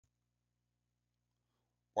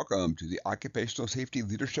Welcome to the Occupational Safety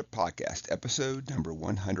Leadership Podcast, episode number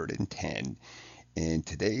 110. In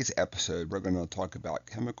today's episode, we're going to talk about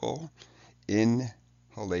chemical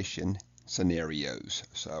inhalation scenarios.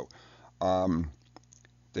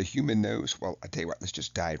 The human nose, well, I tell you what, let's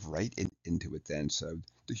just dive right into it then. So,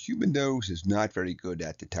 the human nose is not very good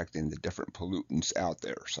at detecting the different pollutants out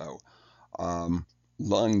there. Um,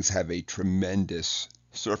 Lungs have a tremendous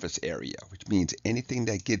surface area, which means anything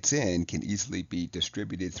that gets in can easily be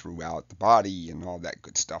distributed throughout the body and all that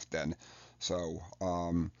good stuff then. So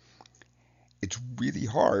it's really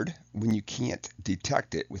hard when you can't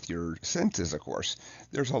detect it with your senses, of course.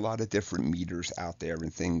 There's a lot of different meters out there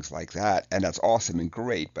and things like that, and that's awesome and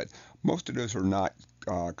great, but most of those are not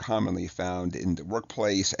commonly found in the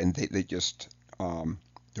workplace, and they just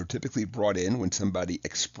they're typically brought in when somebody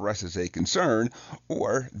expresses a concern,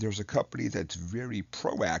 or there's a company that's very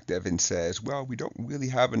proactive and says, well, we don't really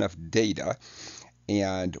have enough data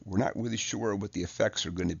and we're not really sure what the effects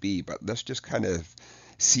are going to be, but let's just kind of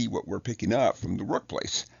see what we're picking up from the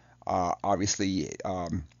workplace. Obviously, you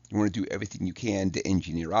want to do everything you can to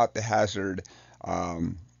engineer out the hazard.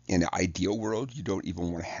 In an ideal world, you don't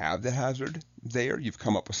even want to have the hazard there. You've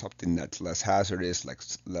come up with something that's less hazardous, like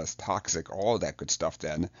less toxic, all that good stuff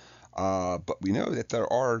then. But we know that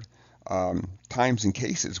there are times and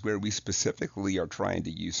cases where we specifically are trying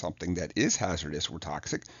to use something that is hazardous or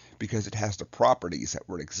toxic because it has the properties that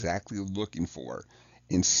we're exactly looking for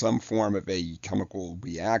in some form of a chemical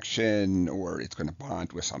reaction, or it's going to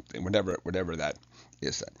bond with something, whatever that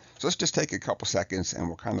is. Then. So let's just take a couple seconds and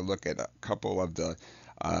we'll kind of look at a couple of the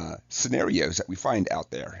scenarios that we find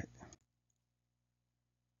out there.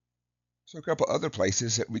 So a couple other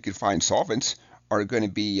places that we could find solvents are going to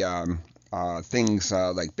be things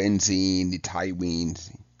like benzene,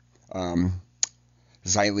 toluene, um,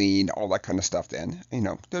 xylene, all that kind of stuff. Then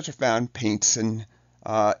those are found paints and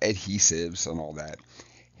adhesives and all that.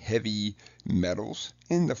 Heavy metals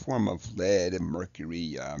in the form of lead and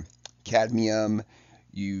mercury, cadmium.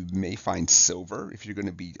 You may find silver if you're going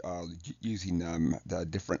to be using the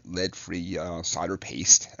different lead-free solder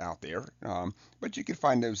paste out there. But you can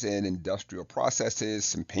find those in industrial processes,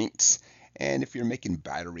 some paints, and if you're making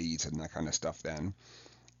batteries and that kind of stuff then.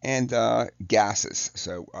 And gases.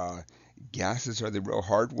 Gases are the real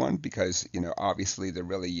hard one because, obviously they're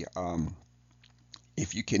really,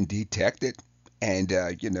 if you can detect it, and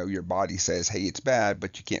your body says, hey, it's bad,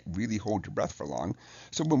 but you can't really hold your breath for long.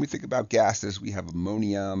 So when we think about gases, we have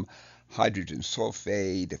ammonium, hydrogen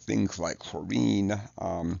sulfide, things like chlorine,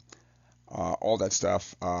 all that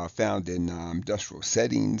stuff found in industrial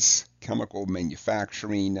settings, chemical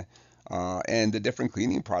manufacturing, and the different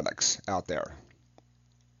cleaning products out there.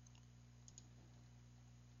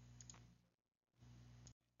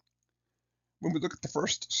 When we look at the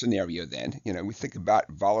first scenario, then, we think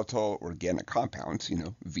about volatile organic compounds,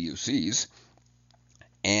 VOCs,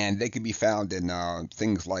 and they can be found in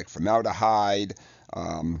things like formaldehyde,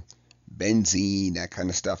 um, benzene, that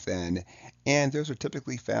kind of stuff then. And those are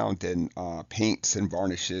typically found in paints and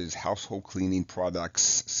varnishes, household cleaning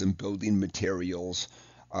products, some building materials.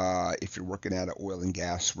 If you're working at an oil and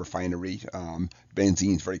gas refinery,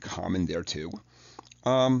 benzene is very common there too.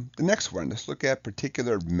 The next one, let's look at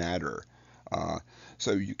particulate matter. Uh,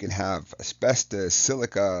 so you can have asbestos,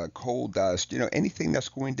 silica, coal dust, anything that's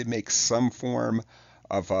going to make some form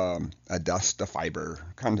of a dust, a fiber.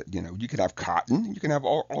 You can have cotton. You can have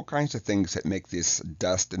all kinds of things that make this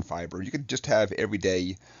dust and fiber. You could just have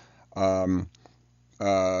everyday um,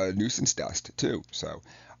 nuisance dust too. So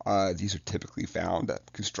these are typically found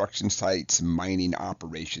at construction sites, mining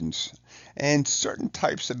operations, and certain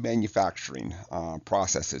types of manufacturing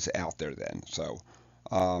processes out there then.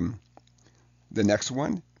 Um, the next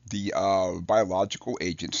one, the biological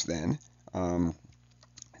agents then.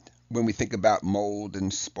 When we think about mold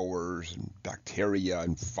and spores and bacteria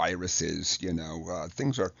and viruses,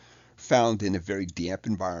 things are found in a very damp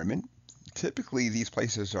environment. Typically, these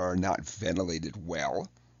places are not ventilated well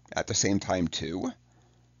at the same time, too.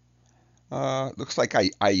 Looks like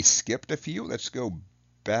I skipped a few. Let's go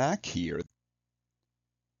back here.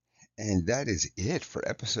 And that is it for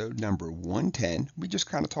episode number 110. We just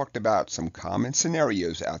kind of talked about some common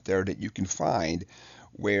scenarios out there that you can find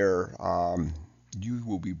where you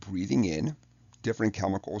will be breathing in different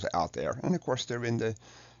chemicals out there. And of course, they're in the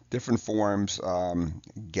different forms,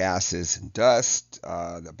 gases, dust,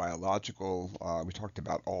 the biological. We talked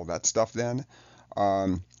about all that stuff then.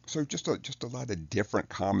 So just a lot of different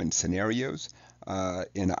common scenarios.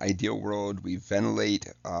 In an ideal world, we ventilate,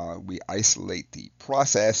 we isolate the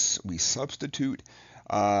process, we substitute,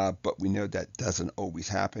 but we know that doesn't always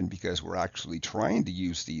happen because we're actually trying to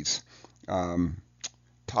use these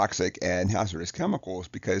toxic and hazardous chemicals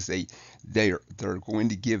because they're going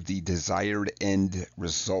to give the desired end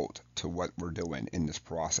result to what we're doing in this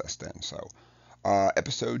process then. So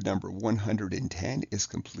episode number 110 is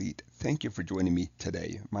complete. Thank you for joining me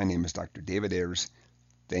today. My name is Dr. David Ayers.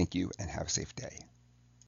 Thank you and have a safe day.